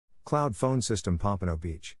Cloud Phone System Pompano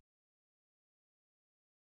Beach.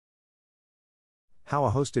 How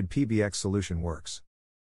a hosted PBX solution works.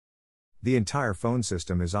 The entire phone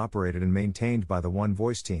system is operated and maintained by the One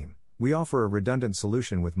Voice team. We offer a redundant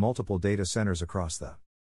solution with multiple data centers across the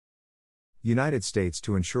United States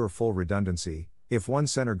to ensure full redundancy. If one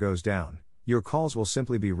center goes down, your calls will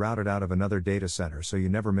simply be routed out of another data center so you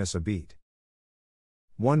never miss a beat.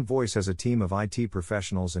 One Voice has a team of IT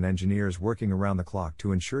professionals and engineers working around the clock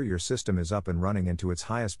to ensure your system is up and running and to its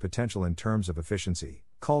highest potential in terms of efficiency,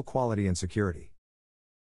 call quality and security.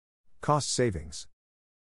 Cost savings.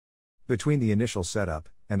 Between the initial setup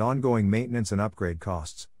and ongoing maintenance and upgrade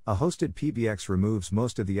costs, a hosted PBX removes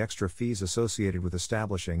most of the extra fees associated with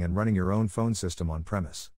establishing and running your own phone system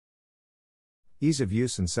on-premise. Ease of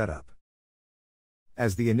use and setup.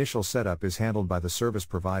 As the initial setup is handled by the service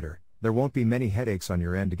provider, there won't be many headaches on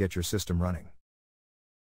your end to get your system running.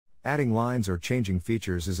 Adding lines or changing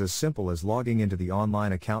features is as simple as logging into the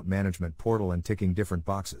online account management portal and ticking different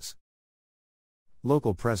boxes.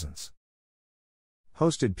 Local presence.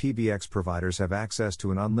 Hosted PBX providers have access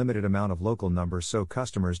to an unlimited amount of local numbers so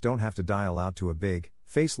customers don't have to dial out to a big,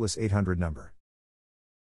 faceless 800 number.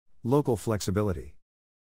 Local flexibility.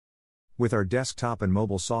 With our desktop and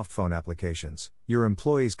mobile softphone applications, your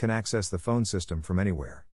employees can access the phone system from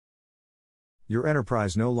anywhere. Your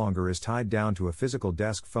enterprise no longer is tied down to a physical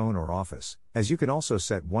desk phone or office, as you can also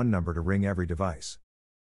set one number to ring every device.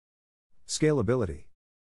 Scalability.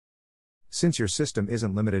 Since your system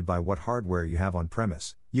isn't limited by what hardware you have on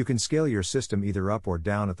premise, you can scale your system either up or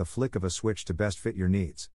down at the flick of a switch to best fit your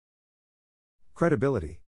needs.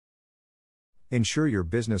 Credibility. Ensure your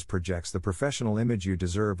business projects the professional image you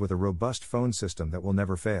deserve with a robust phone system that will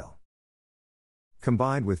never fail.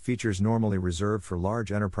 Combined with features normally reserved for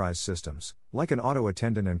large enterprise systems, like an auto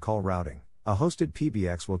attendant and call routing, a hosted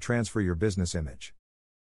PBX will transfer your business image.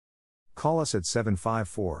 Call us at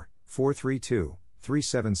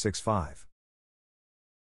 754-432-3765.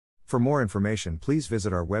 For more information, please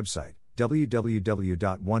visit our website,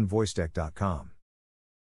 www.onevoicetech.com.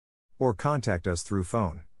 Or contact us through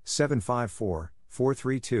phone,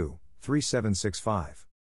 754-432-3765.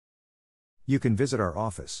 You can visit our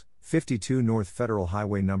office, 52 North Federal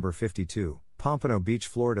Highway number 52, Pompano Beach,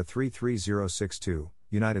 Florida 33062,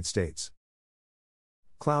 United States.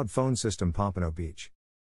 Cloud Phone System Pompano Beach.